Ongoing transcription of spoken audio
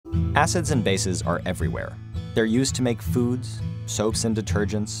Acids and bases are everywhere. They're used to make foods, soaps and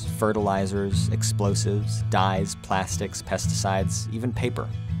detergents, fertilizers, explosives, dyes, plastics, pesticides, even paper.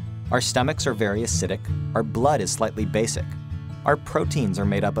 Our stomachs are very acidic, our blood is slightly basic. Our proteins are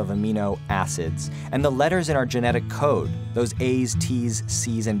made up of amino acids, and the letters in our genetic code, those A's, T's,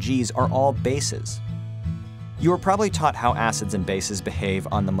 C's, and G's, are all bases. You were probably taught how acids and bases behave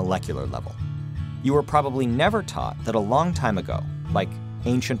on the molecular level. You were probably never taught that a long time ago, like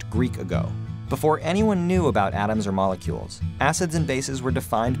ancient Greek ago, before anyone knew about atoms or molecules, acids and bases were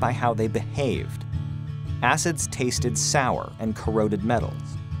defined by how they behaved. Acids tasted sour and corroded metals.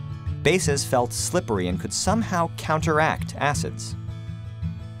 Bases felt slippery and could somehow counteract acids.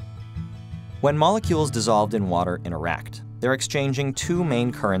 When molecules dissolved in water interact, they're exchanging two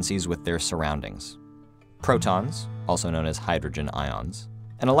main currencies with their surroundings: protons, also known as hydrogen ions,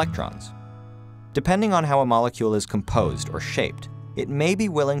 and electrons. Depending on how a molecule is composed or shaped, it may be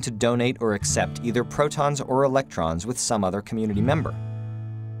willing to donate or accept either protons or electrons with some other community member.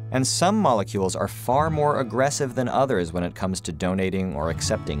 And some molecules are far more aggressive than others when it comes to donating or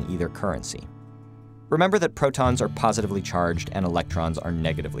accepting either currency. Remember that protons are positively charged and electrons are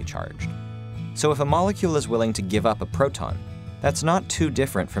negatively charged. So if a molecule is willing to give up a proton, that's not too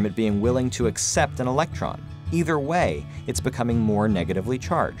different from it being willing to accept an electron. Either way, it's becoming more negatively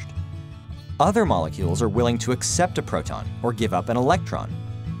charged. Other molecules are willing to accept a proton or give up an electron.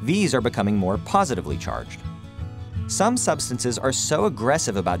 These are becoming more positively charged. Some substances are so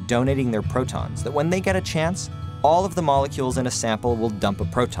aggressive about donating their protons that when they get a chance, all of the molecules in a sample will dump a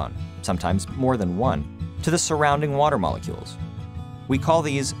proton, sometimes more than one, to the surrounding water molecules. We call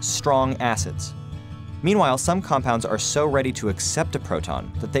these strong acids. Meanwhile, some compounds are so ready to accept a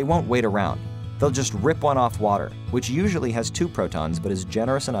proton that they won't wait around. They'll just rip one off water, which usually has two protons but is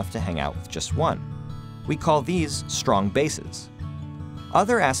generous enough to hang out with just one. We call these strong bases.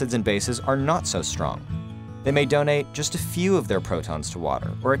 Other acids and bases are not so strong. They may donate just a few of their protons to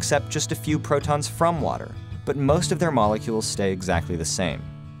water or accept just a few protons from water, but most of their molecules stay exactly the same.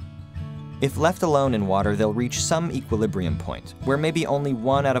 If left alone in water, they'll reach some equilibrium point where maybe only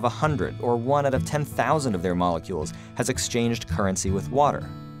 1 out of 100 or 1 out of 10,000 of their molecules has exchanged currency with water.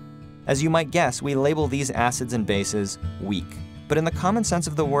 As you might guess, we label these acids and bases weak, but in the common sense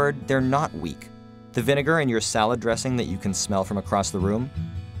of the word, they're not weak. The vinegar in your salad dressing that you can smell from across the room,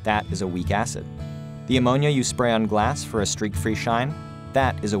 that is a weak acid. The ammonia you spray on glass for a streak-free shine,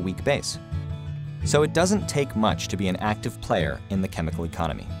 that is a weak base. So it doesn't take much to be an active player in the chemical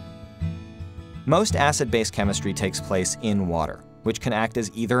economy. Most acid-base chemistry takes place in water, which can act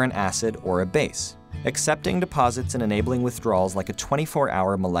as either an acid or a base, accepting deposits and enabling withdrawals like a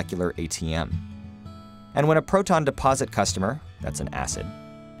 24-hour molecular ATM. And when a proton deposit customer, that's an acid,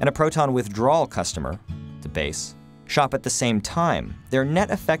 and a proton withdrawal customer, the base, shop at the same time, their net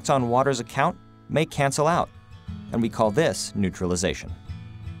effects on water's account may cancel out, and we call this neutralization.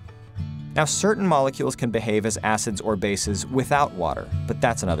 Now, certain molecules can behave as acids or bases without water, but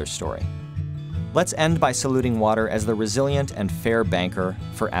that's another story. Let's end by saluting water as the resilient and fair banker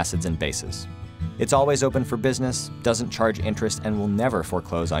for acids and bases. It's always open for business, doesn't charge interest, and will never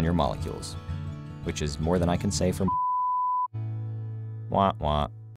foreclose on your molecules. Which is more than I can say for wah wah.